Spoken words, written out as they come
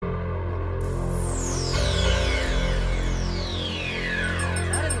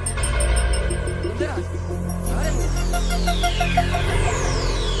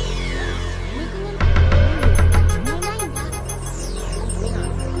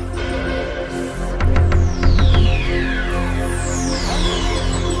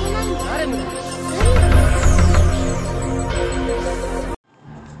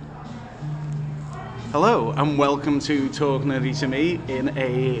and welcome to Talk Nerdy to Me in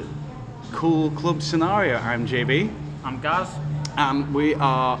a cool club scenario. I'm JB. I'm Gaz. And we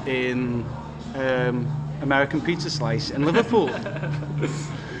are in American Pizza Slice in Liverpool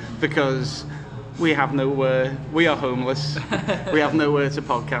because we have nowhere, we are homeless, we have nowhere to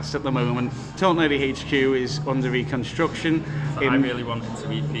podcast at the moment. Talk Nerdy HQ is under reconstruction. So I really wanted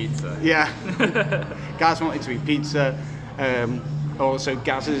to eat pizza. Yeah, Gaz wanted to eat pizza. Also,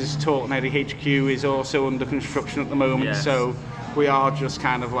 Gaz's Talk Nerdy HQ is also under construction at the moment, yes. So we are just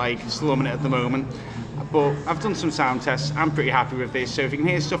kind of like slumming it at the moment. But I've done some sound tests. I'm pretty happy with this. So if you can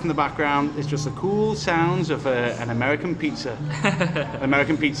hear stuff in the background, it's just the cool sounds of an American pizza, an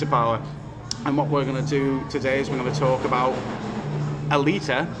American pizza parlor. And what we're going to do today is we're going to talk about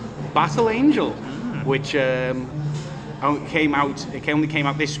Alita: Battle Angel, which only came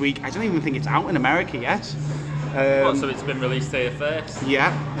out this week. I don't even think it's out in America yet. So it's been released here first?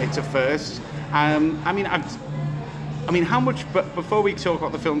 Yeah, it's a first. I mean, how much? But before we talk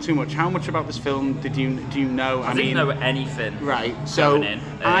about the film too much, how much about this film do you know? I didn't know anything. Right. So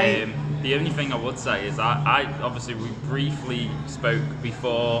the only thing I would say is I obviously we briefly spoke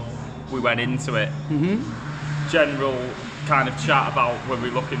before we went into it. Mm-hmm. General kind of chat about were we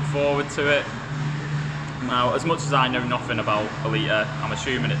looking forward to it. Now, as much as I know nothing about Alita, I'm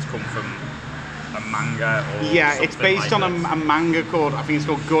assuming it's come from a manga or it's based on a manga called, I think it's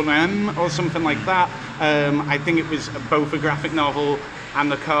called Gun or something like that. I think it was both a graphic novel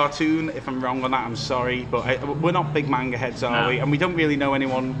and a cartoon. If I'm wrong on that, I'm sorry, but we're not big manga heads, are we? And we don't really know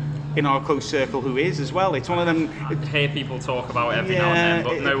anyone in our close circle who is as well. It's one of them. I hear people talk about it every now and then,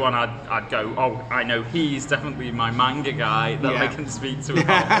 but no one I'd go, oh, I know he's definitely my manga guy that I can speak to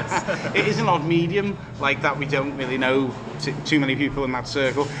about this. It is an odd medium like that. We don't really know too many people in that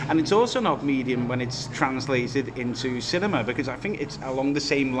circle, and it's also an odd medium when it's translated into cinema, because I think it's along the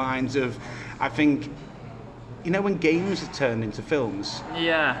same lines of, I think, you know, when games are turned into films.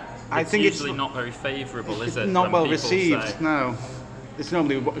 Yeah, I think usually it's not very favourable, is it? Not well received. No. It's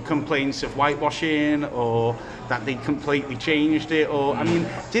normally complaints of whitewashing or that they completely changed it. Or I mean,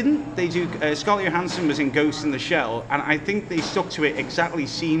 didn't they do? Scarlett Johansson was in Ghost in the Shell, and I think they stuck to it exactly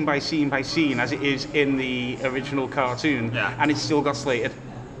scene by scene by scene as it is in the original cartoon, and it still got slated.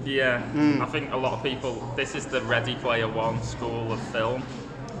 Yeah, I think a lot of people. This is the Ready Player One school of film,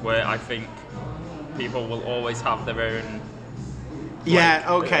 where I think people will always have their own. Yeah,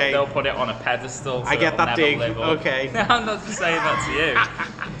 okay. They'll put it on a pedestal. So I get that dig. Okay. I'm not just saying that to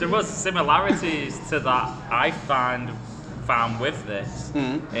you. There was similarities to that I found with this.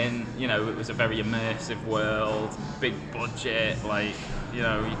 In, you know, it was a very immersive world, big budget, like, you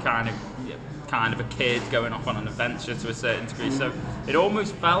know, you kind of a kid going off on an adventure to a certain degree. So it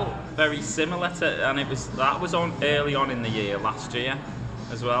almost felt very similar to, and that was on early on in the year last year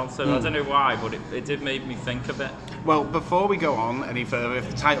as well. So I don't know why, but it did make me think a bit. Well, before we go on any further, if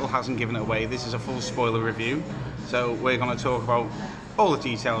the title hasn't given it away, this is a full spoiler review. So we're going to talk about all the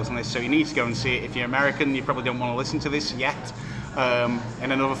details on this, so you need to go and see it. If you're American, you probably don't want to listen to this yet.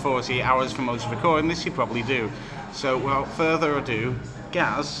 In another 48 hours from us recording this, you probably do. So without further ado,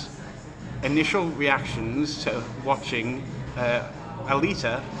 Gaz, initial reactions to watching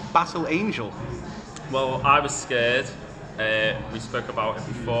Alita: Battle Angel. Well, I was scared. We spoke about it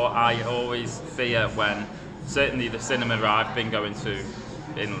before. I always fear when, certainly the cinema I've been going to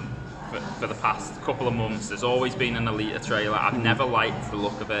for the past couple of months, there's always been an Alita trailer. I've never liked the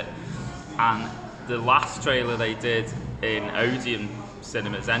look of it. And the last trailer they did in Odeon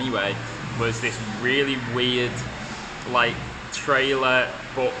cinemas anyway was this really weird, like, trailer,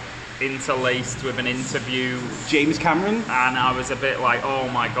 but interlaced with an interview. James Cameron. And I was a bit like, oh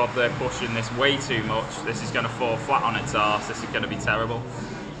my god, they're pushing this way too much. This is going to fall flat on its arse. This is going to be terrible.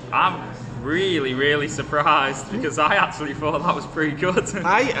 I'm really, really surprised because I actually thought that was pretty good.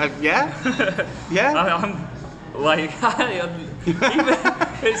 Yeah. I'm like,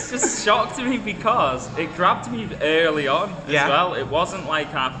 it's just shocked me because it grabbed me early on as well. It wasn't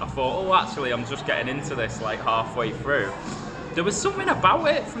like I thought, oh, actually, I'm just getting into this like halfway through. There was something about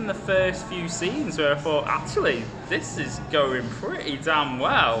it from the first few scenes where I thought, actually, this is going pretty damn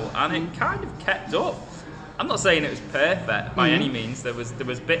well, and it kind of kept up. I'm not saying it was perfect by any means. There was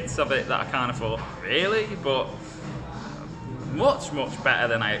bits of it that I kind of thought, really? But much better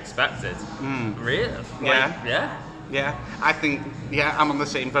than I expected. Really? Yeah. I think, I'm on the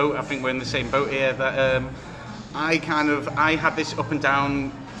same boat. I think we're in the same boat here. That I had this up and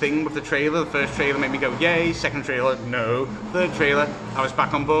down thing with the trailer. The first trailer made me go, yay. Second trailer, no. Third trailer, I was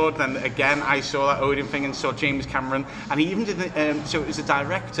back on board. Then again, I saw that Odeon thing and saw James Cameron. And he even did, so it was a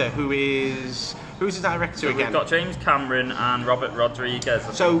director who is Who's the director So again? we've got James Cameron and Robert Rodriguez.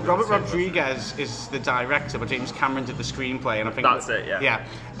 So Robert Rodriguez is the director, but James Cameron did the screenplay, and I think That's it, yeah.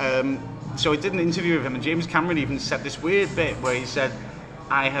 Yeah. So I did an interview with him, and James Cameron even said this weird bit where he said,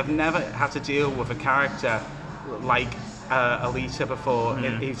 "I have never had to deal with a character like Alita before."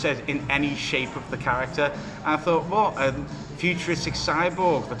 He said in any shape of the character. And I thought, what a futuristic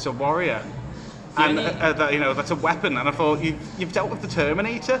cyborg that's a warrior. And that's a weapon. And I thought, you've dealt with the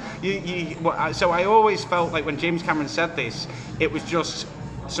Terminator. So I always felt like when James Cameron said this, it was just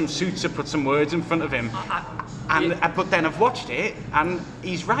some suits to put some words in front of him. But then I've watched it, and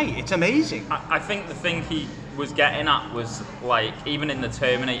he's right. It's amazing. I think the thing he was getting at was, like, even in the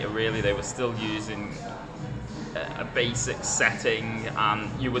Terminator, really, they were still using a basic setting, and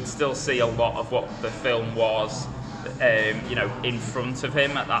you would still see a lot of what the film was. In front of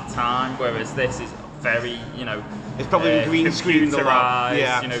him at that time, whereas this is very, it's probably green screened a lot.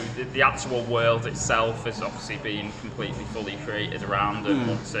 Yeah. The actual world itself is obviously being completely fully created around it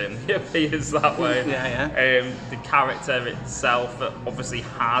once it appears that way. The character itself obviously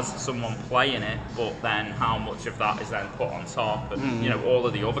has someone playing it, but then how much of that is then put on top, and all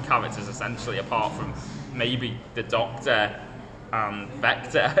of the other characters essentially, apart from maybe the Doctor and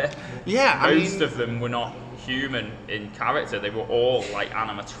Vector. Yeah, most of them were not human in character. They were all like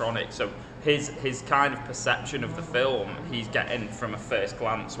animatronic. So his kind of perception of the film, he's getting from a first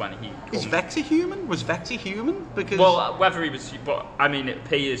glance when he comes. Is Vector human? Was Vector human? Because whether he was, but I mean,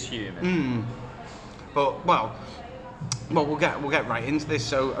 P is human. But well, we'll get right into this.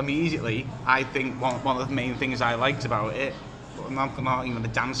 So immediately, I think one of the main things I liked about it, I'm not even going to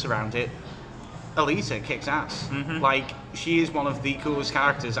dance around it. Alita kicks ass. Like, she is one of the coolest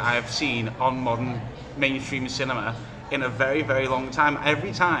characters I have seen on modern mainstream cinema in a very, very long time.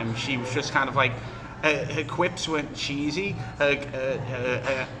 Every time she was just kind of like, her quips weren't cheesy,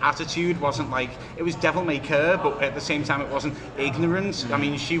 her attitude wasn't like, it was devil may care, but at the same time it wasn't ignorant. I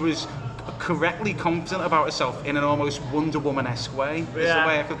mean, she was correctly confident about herself in an almost Wonder Woman-esque way, is the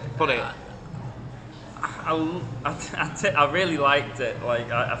way I could put it. I really liked it.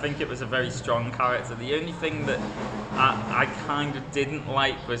 Like, I think it was a very strong character. The only thing that I kind of didn't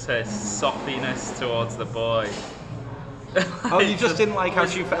like was her soppiness towards the boy. You just didn't like how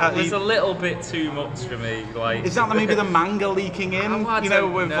she felt? It was a little bit too much for me. Like, is that maybe the manga leaking in?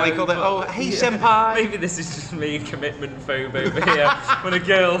 With all the hey senpai. Maybe this is just me, commitment phobe over here. When a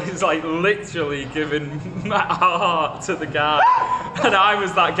girl is like literally giving her heart to the guy, and I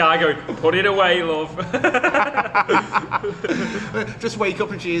was that guy going, "Put it away, love." Just wake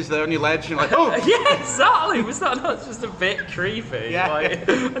up and she is there on your ledge, and you're like, "Oh, yeah, exactly." Was that not just a bit creepy? Yeah. Like,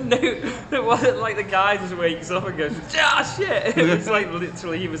 no, it wasn't like the guy just wakes up and goes, "Ah, shit!" It was like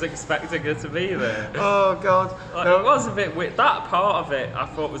literally he was expecting her to be there. Oh god. Like, it was a bit weird. That part of it I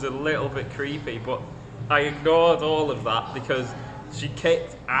thought was a little bit creepy, but I ignored all of that because she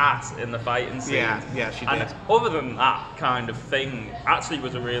kicked ass in the fighting scene. Yeah, she did. And other than that kind of thing, actually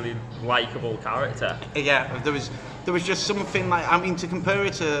was a really likeable character. Yeah, there was just something like, I mean, to compare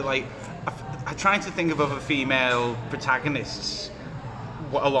it to, like, I tried to think of other female protagonists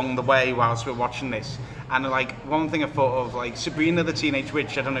along the way whilst we were watching this, and like one thing I thought of, like Sabrina the Teenage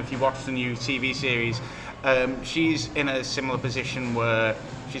Witch. I don't know if you watched the new TV series. She's in a similar position where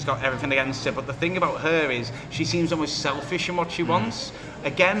she's got everything against her, but the thing about her is she seems almost selfish in what she wants.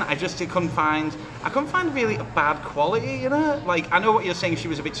 Again, I couldn't find really a bad quality in her. Like, I know what you're saying, she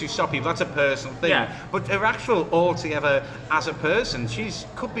was a bit too soppy, but that's a personal thing. Yeah. But her actual altogether as a person,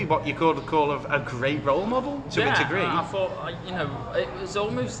 could be what you could call a great role model to a degree. I thought, it was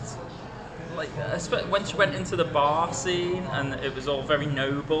almost like, when she went into the bar scene and it was all very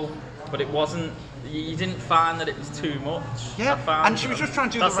noble, but it wasn't. You didn't find that it was too much. Yeah, and she was just trying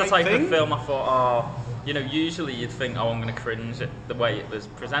to do the right thing. That's the type of film I thought, usually you'd think, I'm going to cringe at the way it was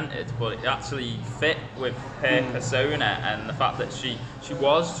presented, but it actually fit with her persona and the fact that she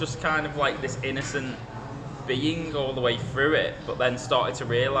was just kind of like this innocent being all the way through it, but then started to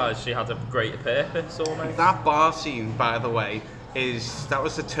realise she had a greater purpose almost. That bar scene, by the way, that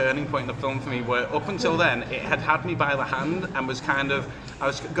was the turning point in the film for me, where up until then it had me by the hand and was kind of, I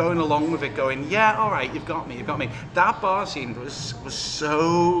was going along with it going, yeah, all right, you've got me. That bar scene was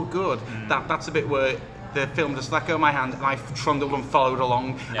so good. That's a bit where the film just let go of my hand and I trundled and followed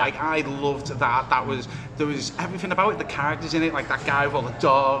along. Yeah. Like, I loved that. There was everything about it, the characters in it, like that guy with all the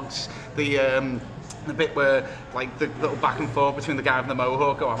dogs, the bit where, like, the little back and forth between the guy with the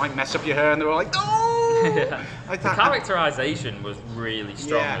mohawk, I might mess up your hair, and they were like, no! Yeah. Like, the characterization was really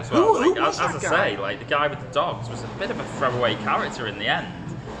strong as well. Who was as I say, like, the guy with the dogs was a bit of a throwaway character in the end.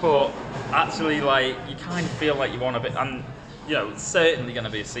 But actually, like, you kind of feel like you want a bit, and it's certainly going to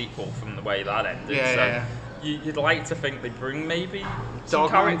be a sequel from the way that ended. You'd like to think they bring maybe some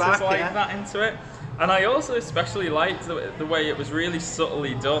characters that into it. And I also especially liked the way it was really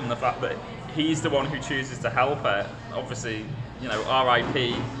subtly done, the fact that he's the one who chooses to help her. Obviously,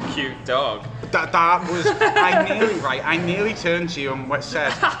 R.I.P. cute dog. That was, I nearly turned to you and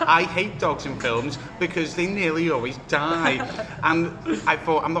said, I hate dogs in films because they nearly always die. And I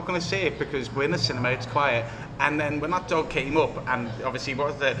thought, I'm not going to say it because we're in the cinema, it's quiet. And then when that dog came up, and obviously, what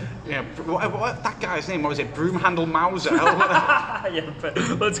was what that guy's name? What was it? Broomhandle Mauser. Yeah, but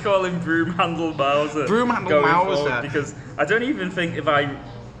let's call him Broomhandle Mauser. Broomhandle Mauser. Because I don't even think if I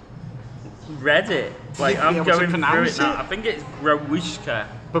read it, I'm going through it now. I think it's Babushka.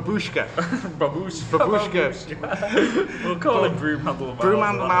 Babushka. We'll call him Broomhandle Mauser.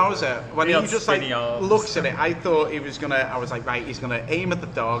 Broomhandle Mauser. When he just looks at it, I thought he was gonna. I was like, right, he's gonna aim at the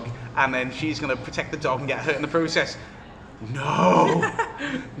dog, and then she's gonna protect the dog and get hurt in the process. No,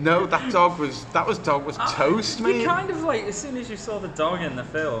 that dog was toast, mate. You kind of as soon as you saw the dog in the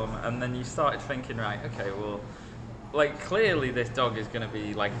film, and then you started thinking, right, okay, well. Clearly this dog is going to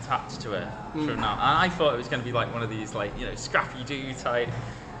be attached to her from now. And I thought it was going to be one of these Scrappy-Doo type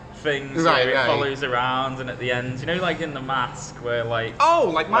things where it follows around, and at the end, in The Mask where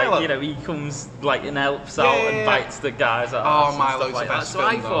Milo, he comes and helps out and bites the guy's ass. Oh, Milo's the best. So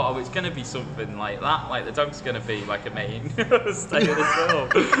I thought it's going to be something like that. The dog's going to be a main stay of the film.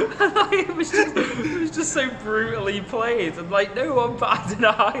 It was just so brutally played, and no one batted an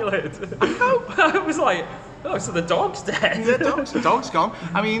eyelid. I was like. Oh, so the dog's dead. The dog's gone.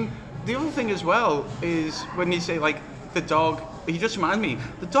 I mean, the other thing as well is when you say the dog, you just remind me,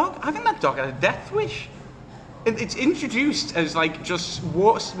 the dog, I think that dog had a death wish. It's introduced as just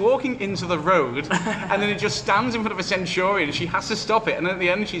walking into the road, and then it just stands in front of a Centurion. She has to stop it, and then at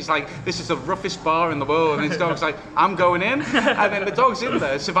the end she's like, "This is the roughest bar in the world," and his dog's like, "I'm going in," and then the dog's in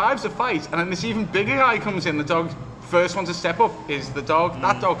there, survives the fight, and then this even bigger guy comes in. The dog first one to step up is the dog.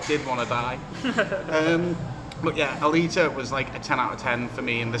 That dog did want to die. But yeah, Alita was a 10 out of 10 for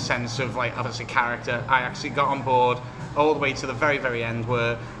me in the sense of as a character. I actually got on board all the way to the very, very end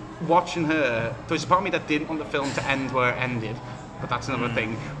where watching her, there was a part of me that didn't want the film to end where it ended, but that's another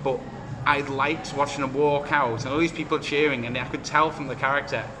thing. But I liked watching her walk out and all these people cheering, and I could tell from the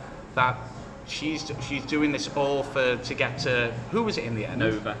character that she's doing this all to get to, who was it in the end?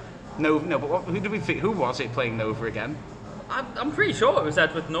 Nova. No, but who did we think? Who was it playing Nova again? I'm pretty sure it was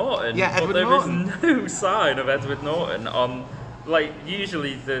Edward Norton. Yeah, Edward Norton. But there was no sign of Edward Norton on.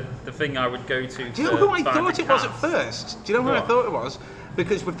 Usually the thing I would go to. Do you know who I thought it was at first? Do you know who I thought it was?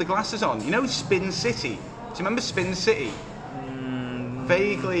 Because with the glasses on, Spin City. Do you remember Spin City?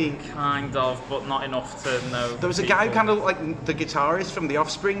 Vaguely. Kind of, but not enough to know. There was a guy who kind of like the guitarist from The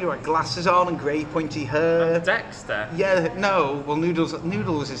Offspring who had glasses on and grey pointy hair. Dexter? Yeah, no. Well, Noodles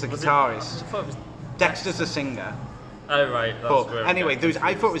is the guitarist. I thought it was Dexter's the singer. Oh, right. But anyway,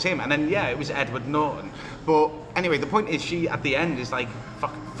 I thought it was him, and then it was Edward Norton. But anyway, the point is, she at the end is like,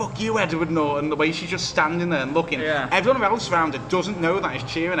 fuck you, Edward Norton. The way she's just standing there and looking. Yeah. Everyone else around her doesn't know that he's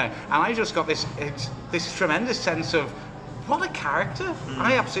cheering her, and I just got this tremendous sense of what a character.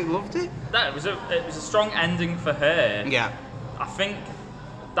 I absolutely loved it. It was a strong ending for her. Yeah. I think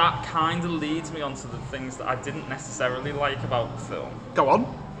that kind of leads me on to the things that I didn't necessarily like about the film. Go on.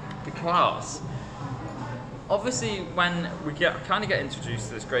 Because obviously, when we kind of get introduced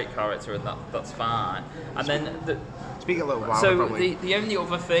to this great character, and that's fine. And then speak a little while. So probably. the only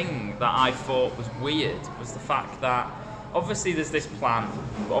other thing that I thought was weird was the fact that obviously there's this plan.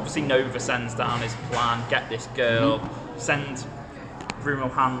 Obviously, Nova sends down his plan: get this girl, send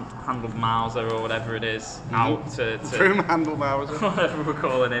Broomhandle Mauser or whatever it is out to Broomhandle Mauser, whatever we're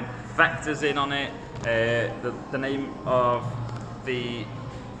calling him. Vector's in on it. The name of the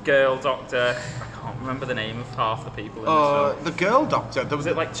girl doctor. I can't remember the name of half the people in this film. The girl doctor. Was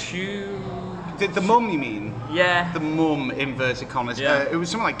it Chew? The mum, you mean? Yeah. The mum, inverted commas. Yeah. It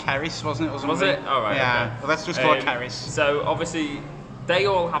was something like Keris, wasn't it? Or something? Was it? All right. Yeah. Okay. Well, let's just call it Keris. So obviously, they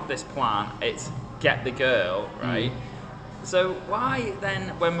all have this plan. It's get the girl, right? So why then,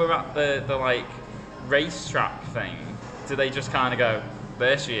 when we're at the racetrack thing, do they just kind of go,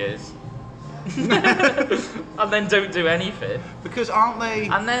 there she is, and then don't do anything? Because aren't they?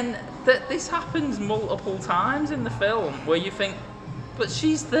 And then this happens multiple times in the film where you think, but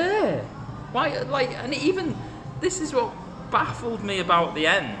she's there. Why? And even this is what baffled me about the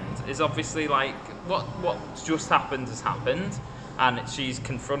end is obviously what just happened has happened. And she's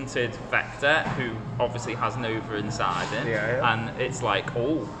confronted Vector, who obviously has Nova inside him. Yeah. And it's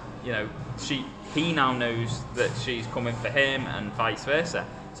he now knows that she's coming for him, and vice versa.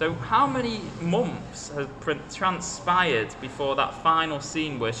 So how many months has transpired before that final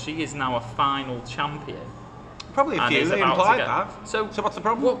scene where she is now a final champion? Probably a And few. is They about to implied get- that. So what's the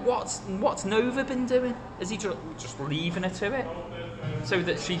problem? What's Nova been doing? Is he just leaving her to it, so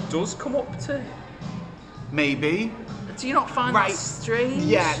that she does come up to? Maybe. Do you not find Right. that strange?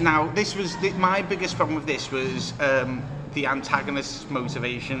 Yeah. Now, this was my biggest problem with this was the antagonist's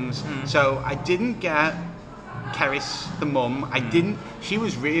motivations. So I didn't get Keris, the mum. I didn't. She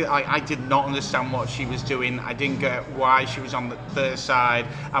was really. I did not understand what she was doing. I didn't get why she was on their side,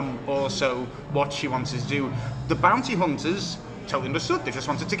 and also what she wanted to do. The bounty hunters totally understood. They just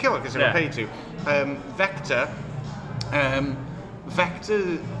wanted to kill her because they were paid to. Vector.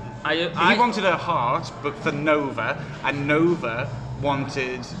 Vector. He wanted her heart, but for Nova, and Nova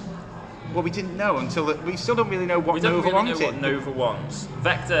wanted. Well, we didn't know until we still don't really know what We don't Nova really wanted. know what Nova wants.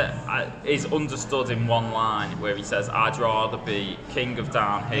 Vector is understood in one line where he says, "I'd rather be king of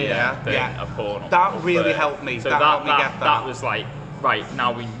down here than a pawn." That really helped me. So that helped me get that. That was like, right,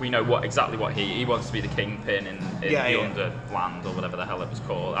 now we know exactly what he wants to be the kingpin in the Underland or whatever the hell it was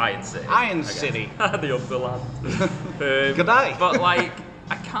called. Iron City. Iron City. The Underland. Good day. But like,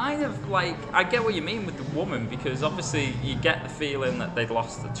 I kind of like, I get what you mean with the woman, because obviously you get the feeling that they'd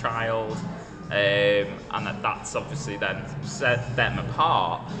lost a child, and that's obviously then set them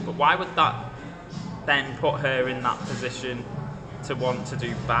apart. But why would that then put her in that position to want to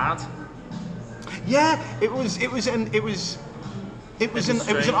do bad? Yeah, it was an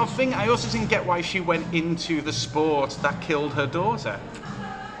odd thing. I also didn't get why she went into the sport that killed her daughter.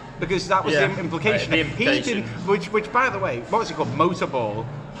 Because that was the implication. The implication. He didn't, which by the way, what was it called? Motorball.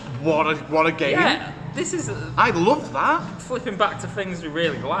 What a game. Yeah, this is... I loved that. Flipping back to things we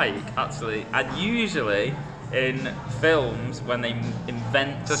really like, actually, and usually in films when they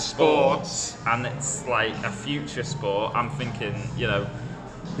invent sports and it's like a future sport, I'm thinking,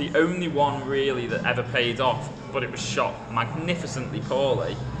 the only one really that ever paid off, but it was shot magnificently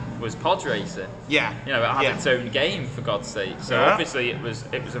poorly, was pod racing. Yeah. It had its own game, for God's sake. So obviously it was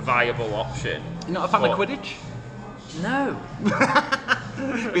a viable option. You're not a fan of Quidditch? No.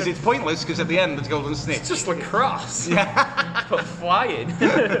 Because it's pointless, because at the end there's golden snitch. It's just lacrosse. Yeah. But flying.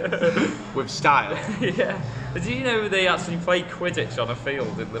 With style. Yeah. Do you know they actually play Quidditch on a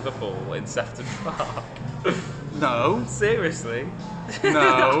field in Liverpool in Sefton Park? No. Seriously?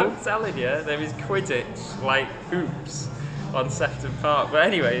 No. I'm telling you, there is Quidditch, like hoops, on Sefton Park. But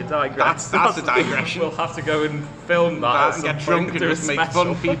anyway, digress. That's a digression. We'll have to go and film that and get drunk and just make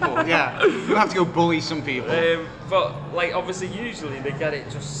fun people. Yeah. We'll have to go bully some people. But like, obviously, usually they get it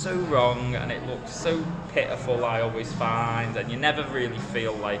just so wrong, and it looks so pitiful. I always find, and you never really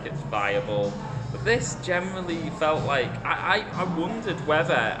feel like it's viable. But this generally felt like I wondered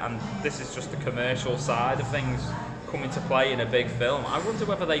whether, and this is just the commercial side of things come into play in a big film, I wonder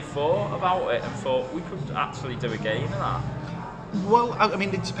whether they thought about it and thought we could actually do a game of that. Well, I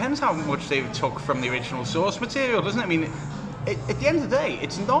mean, it depends how much they took from the original source material, doesn't it? I mean, at the end of the day,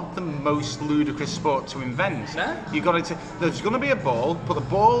 it's not the most ludicrous sport to invent. No. You got to. There's going to be a ball. Put the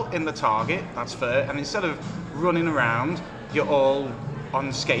ball in the target. That's fair. And instead of running around, you're all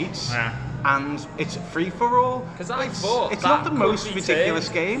on skates. Yeah. And it's free for all. Because I thought it's that not the could most be ridiculous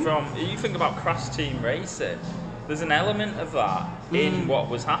taken game. From you think about Crash Team Racing. There's an element of that in what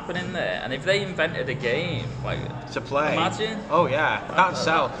was happening there, and if they invented a game like to play, imagine. Oh yeah, that'd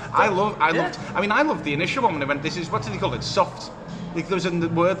sell. I loved. I mean, I loved the initial one when they went. This is what did they call it? Soft. Like, there was a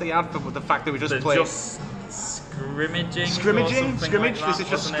word they had for the fact that we just played. Just scrimmaging. Scrimmage. Like that, This is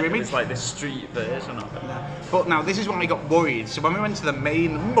just scrimmage. It's like the street version of it. But now this is when I got worried. So when we went to the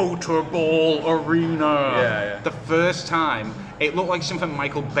main motorball arena, the first time, it looked like something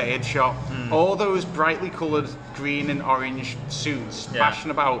Michael Bay had shot. All those brightly coloured green and orange suits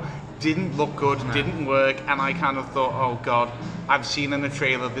splashing about didn't look good, didn't work, and I kind of thought, oh god, I've seen in the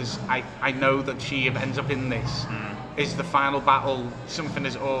trailer I know that she ends up in this. Is the final battle something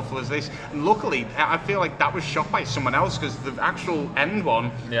as awful as this? And luckily, I feel like that was shot by someone else, because the actual end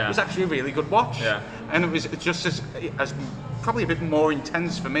one was actually a really good watch. Yeah. And it was just as probably a bit more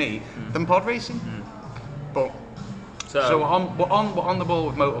intense for me than pod racing. But so we're on the ball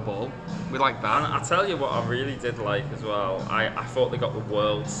with motorball. We like that. And I tell you what I really did like as well. I thought they got the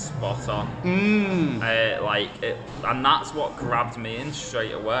world spot on. And that's what grabbed me in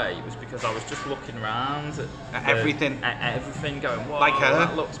straight away. It was because I was just looking around at everything, going, whoa, like her.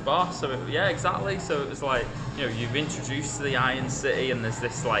 That looks boss. So exactly. So it was like, you're introduced to the Iron City, and there's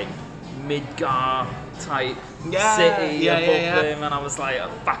this like Midgar type city above them, and I was like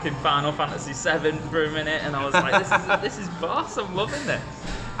back in Final Fantasy VII for a minute, and I was like, this is boss. I'm loving this.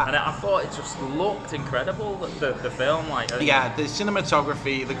 And I thought it just looked incredible, the film. Yeah, the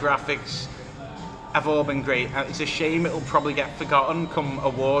cinematography, the graphics have all been great. It's a shame it'll probably get forgotten come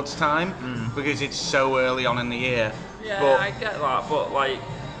awards time because it's so early on in the year. Yeah, but I get that, but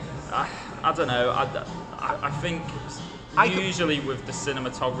I don't know. I think usually with the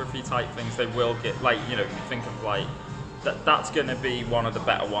cinematography type things, they will get you think of that's going to be one of the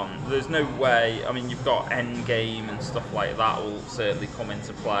better ones. There's no way. I mean, you've got Endgame and stuff like that will certainly come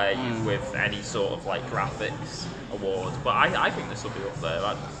into play with any sort of graphics award. But I think this will be up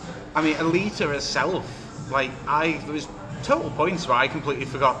there. I mean, Alita herself, there was total points where I completely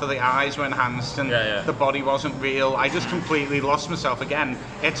forgot that the eyes were enhanced and the body wasn't real. I just completely lost myself again.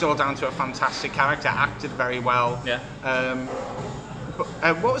 It's all down to a fantastic character, acted very well. Yeah.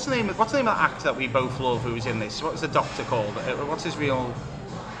 What's the name of the actor that we both love who's in this? What's the doctor called? What's his real...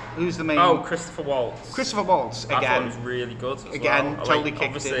 Who's the main... Oh, Christopher Waltz. Christopher Waltz, again. I thought it was really good as again, well. Totally kicked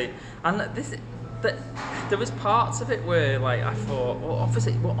obviously, it. And there was parts of it where I thought,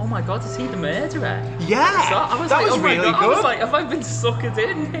 oh my god, is he the murderer? Yeah, that was really good. I was like, have I been suckered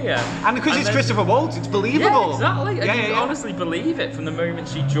in here? And because it's Christopher Waltz, it's believable. Yeah, exactly. And you honestly believe it from the moment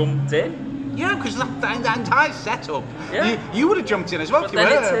she jumped in. Yeah, because that entire setup, you would have jumped in as well. But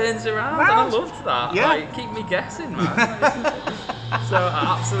then it turns around, and I loved that. Yeah. Keep me guessing, man. So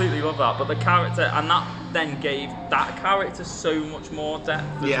I absolutely love that. But the character, and that then gave that character so much more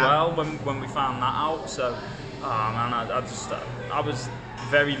depth as well when we found that out. So, man, I was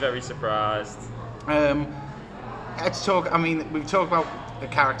very, very surprised. Let's talk. I mean, we've talked about the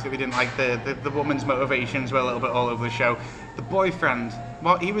character we didn't like. The woman's motivations were a little bit all over the show. The boyfriend,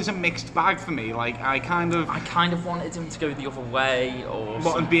 well, he was a mixed bag for me. I kind of wanted him to go the other way,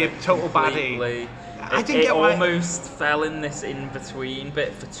 and be a total baddie. It almost fell in this in-between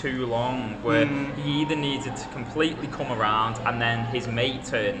bit for too long, where he either needed to completely come around and then his mate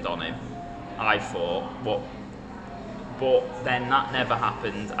turned on him, I thought, but then that never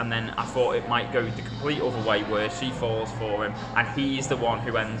happened, and then I thought it might go the complete other way where she falls for him and he's the one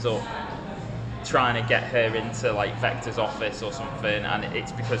who ends up trying to get her into Vector's office or something, and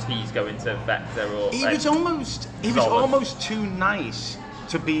it's because he's going to Vector or... He was almost too nice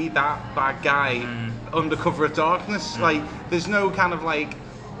to be that bad guy under cover of darkness. There's no kind of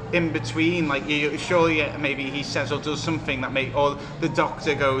in between. Surely maybe he says or does something that or the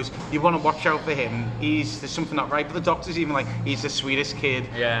doctor goes, you want to watch out for him. There's something not right. But the doctor's even he's the sweetest kid,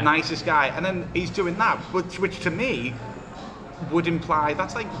 nicest guy, and then he's doing that, which to me would imply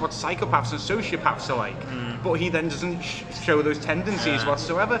that's what psychopaths and sociopaths are like. But he then doesn't show those tendencies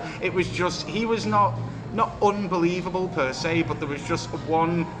whatsoever. It was just he was not unbelievable per se, but there was just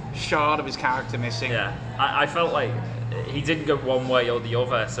one shard of his character missing. Yeah, I felt like he didn't go one way or the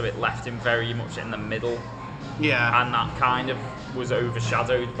other, so it left him very much in the middle. Yeah. And that kind of was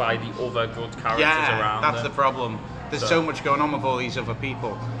overshadowed by the other good characters around. That's the problem. There's so much going on with all these other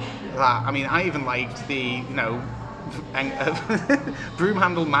people. I even liked the,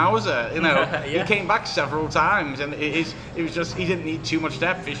 Broomhandle Mauser, he came back several times, and it was just he didn't need too much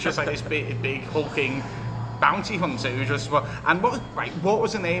depth. It's just this big hulking bounty hunter who just and what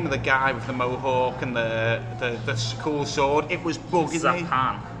was the name of the guy with the mohawk and the cool sword? It was bugging me.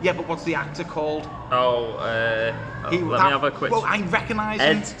 Zapan. Yeah, but what's the actor called? Let me have a quick. Well, I recognise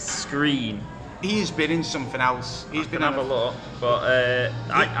him. Ed Skrein. He's been in something else. He's been have a look, but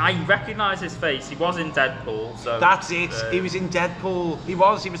I recognise his face. He was in Deadpool, so that's it. He was in Deadpool. He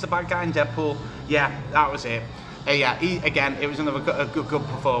was the bad guy in Deadpool. Yeah, that was it. It was another good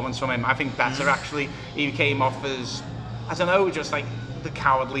performance from him. I think better actually. He came off as, I don't know, just the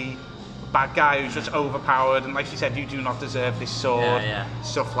cowardly bad guy who's just overpowered, and like she said, you do not deserve this sword.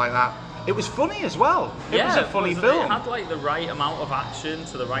 Stuff like that. It was funny as well. It was a funny film. It had the right amount of action,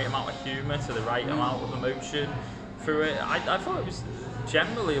 to the right amount of humour, to the right amount of emotion through it. I thought it was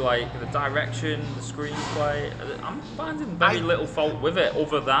generally the direction, the screenplay. I'm finding very little fault with it,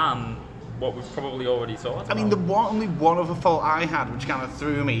 other than what we've probably already talked about. I mean, only one other fault I had, which kind of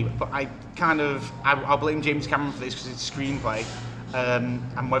threw me, but I'll blame James Cameron for this because it's screenplay,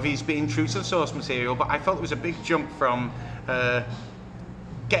 and whether he's being true to the source material. But I felt it was a big jump from.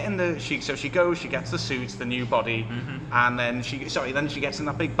 So she goes, she gets the suit, the new body, and then she gets in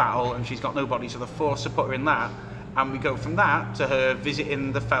that big battle and she's got no body, so they're forced to put her in that, and we go from that to her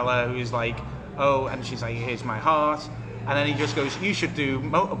visiting the fella who's and she's like, here's my heart, and then he just goes, you should do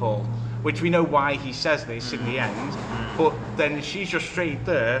motorball, which we know why he says this in the end, but then she's just straight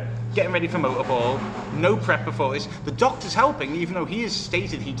there, getting ready for motorball, no prep before this. The doctor's helping, even though he has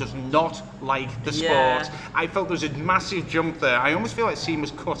stated he does not like the sport. I felt there was a massive jump there. I almost feel like the scene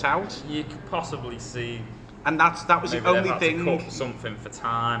was cut out. You could possibly see And that was maybe the only they've had thing. to cut something for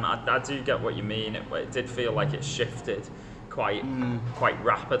time. I do get what you mean. It did feel like it shifted quite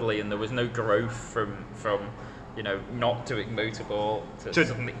rapidly, and there was no growth from not doing motorball to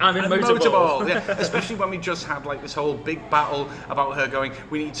suddenly I'm in motorball. Yeah. Especially when we just had like this whole big battle about her going,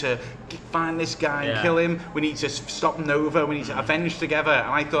 we need to find this guy and kill him, we need to stop Nova, we need to avenge together, and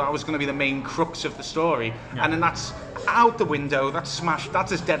I thought that was going to be the main crux of the story, and then that's out the window, that's smashed,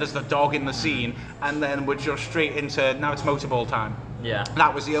 that's as dead as the dog in the scene, and then we're just straight into, now it's motorball time. Yeah.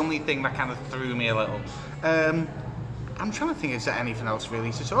 That was the only thing that kind of threw me a little. I'm trying to think, is there anything else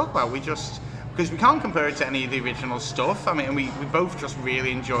really to talk about? Because we can't compare it to any of the original stuff. I mean, we both just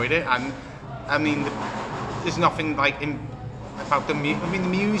really enjoyed it, and I mean, there's nothing like about the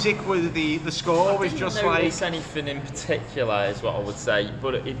music was the score was just like. Notice anything in particular is what I would say,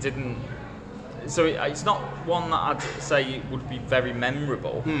 but it didn't. So it's not one that I'd say would be very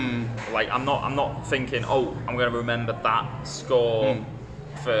memorable. Like I'm not thinking, oh, I'm going to remember that score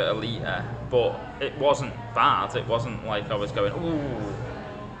for Alita, but it wasn't bad. It wasn't like I was going, ooh.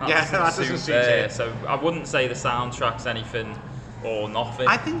 That doesn't suit it. So I wouldn't say the soundtrack's anything or nothing.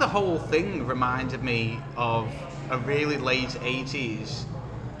 I think the whole thing reminded me of a really late 80s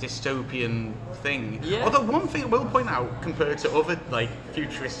dystopian thing. Yeah. Although one thing I will point out, compared to other like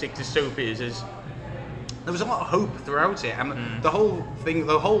futuristic dystopias, is there was a lot of hope throughout it, and the whole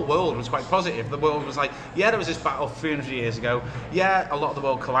world was quite positive. The world was like, yeah, there was this battle 300 years ago. Yeah, a lot of the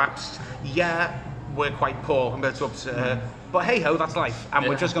world collapsed. Yeah, we're quite poor compared to but hey ho, that's life, and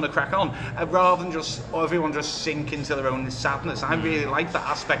we're just going to crack on, rather than just everyone just sink into their own sadness. I really liked that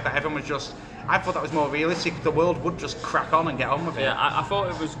aspect, that everyone was just. I thought that was more realistic. The world would just crack on and get on with it. Yeah, I thought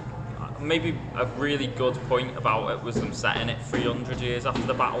it was maybe a really good point about it was them setting it 300 years after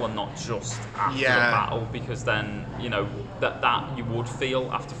the battle and not just after the battle, because then that you would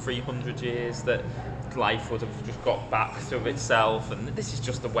feel after 300 years that life would have just got back to itself, and this is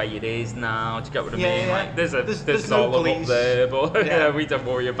just the way it is now. Do you get what I mean? Yeah. Like there's no all police up there, but we don't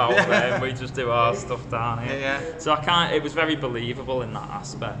worry about them. We just do our stuff down here. Yeah. So it was very believable in that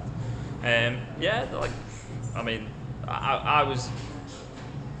aspect. I was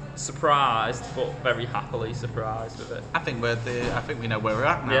surprised, but very happily surprised with it. I think we know where we're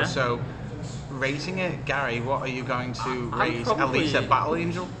at now. Yeah. So, rating it, Gary, what are you going to rate probably- Alita Battle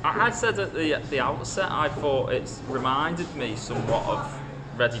Angel? I said at the outset, I thought it's reminded me somewhat of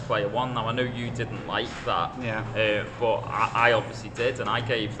Ready Player One. Now I know you didn't like that, but I obviously did, and I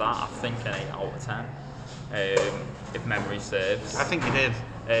gave that, I think, an 8 out of 10, if memory serves. I think you did.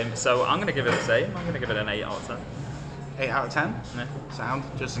 So I'm going to give it the same. I'm going to give it an 8 out of 10. 8 out of 10? Yeah. Sound,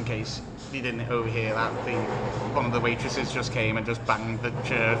 just in case you didn't overhear that. One of the waitresses just came and just banged the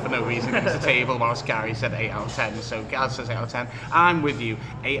chair for no reason against the table whilst Gary said 8 out of 10. So Gaz says 8 out of 10. I'm with you,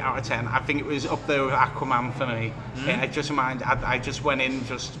 8 out of 10. I think it was up there with Aquaman for me. I just went in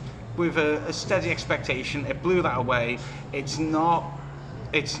just with a steady expectation. It blew that away. It's not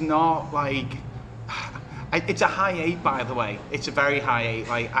like... It's a high 8, by the way. It's a very high 8.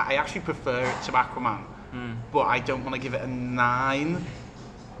 Like, I actually prefer it to Aquaman, but I don't want to give it a 9.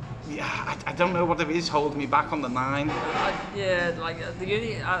 Yeah, I don't know what it is holding me back on the 9. The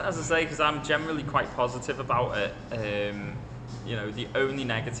only, as I say, because I'm generally quite positive about it. The only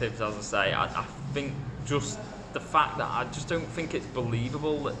negatives, as I say, I think just the fact that I just don't think it's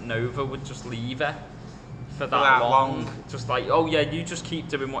believable that Nova would just leave her for that long. Just like, oh yeah, you just keep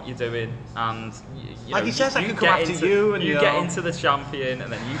doing what you're doing, and like he says, I can come after you, and you get into the champion,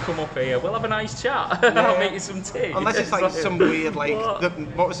 and then you come up here. We'll have a nice chat. I'll make you some tea. Unless it's like some weird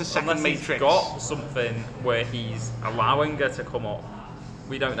what was the second Unless Matrix? He's got something where he's allowing her to come up.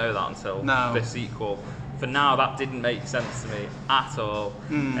 We don't know that until the sequel. For now, that didn't make sense to me at all.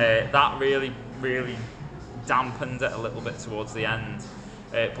 That really, really dampened it a little bit towards the end.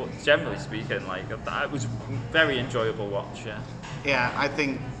 But generally speaking, it was very enjoyable watch. Yeah, I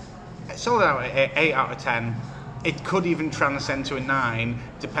think solid out 8 out of 10. It could even transcend to a 9,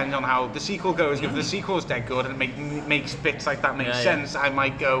 depending on how the sequel goes. If the sequel's dead good and it makes bits like that make sense, I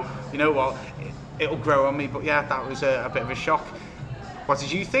might go, you know what, it'll grow on me. But yeah, that was a bit of a shock. What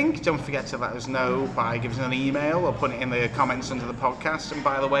did you think? Don't forget to let us know by giving us an email or put it in the comments under the podcast. And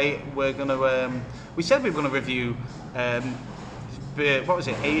by the way, we're gonna we said we were gonna review. What was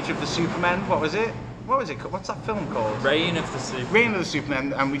it? Age of the Supermen? What was it? What's that film called? Reign of the Supermen. Reign of the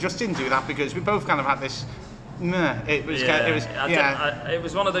Supermen, and we just didn't do that because we both kind of had this. It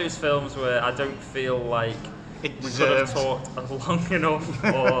was one of those films where I don't feel like it we could have talked long enough,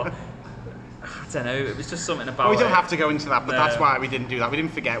 or I don't know. It was just something about. We don't have to go into that, but that's why we didn't do that. We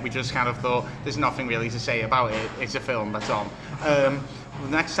didn't forget. We just kind of thought there's nothing really to say about it. It's a film that's on. The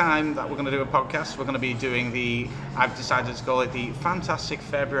next time that we're going to do a podcast, we're going to be doing I've decided to call it the Fantastic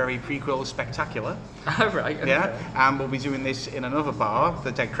February Prequel Spectacular. Oh, right. Okay. Yeah, and we'll be doing this in another bar,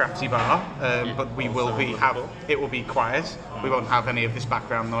 the Dead Crafty Bar, but it will be quiet. We won't have any of this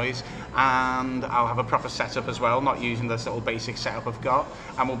background noise, and I'll have a proper setup as well, not using this little basic setup I've got.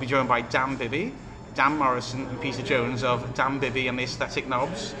 And we'll be joined by Dan Bibby, Dan Morrison, and Peter Jones of Dan Bibby and the Aesthetic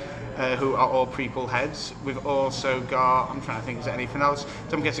Knobs, who are all prequel heads. We've also got, I'm trying to think, is there anything else?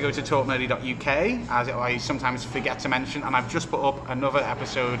 Don't forget to go to talknerdy.uk, as I sometimes forget to mention, and I've just put up another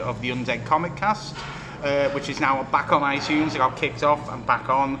episode of the Undead Comic Cast, which is now back on iTunes. It got kicked off and back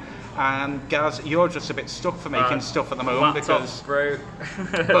on. And Gaz, you're just a bit stuck for making stuff at the moment because broke.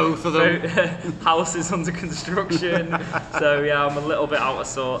 Both of them. House is under construction, so yeah, I'm a little bit out of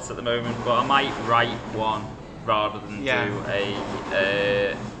sorts at the moment. But I might write one rather than do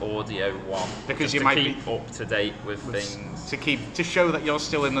a audio one, because just you to might keep be up to date with things. To show that you're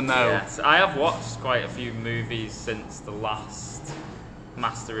still in the know. Yes, I have watched quite a few movies since the last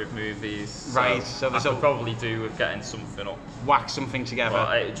Master of Movies. Right, so I could probably do with getting something up. Whack something together.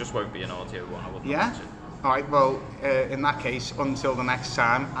 Well, it just won't be an audio one, I wouldn't imagine. Alright, well, in that case, until the next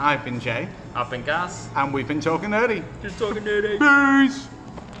time, I've been Jay. I've been Gaz. And we've been Talking Nerdy. Just talking nerdy. Peace!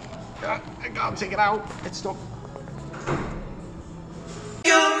 I can't take it out. It's stuck.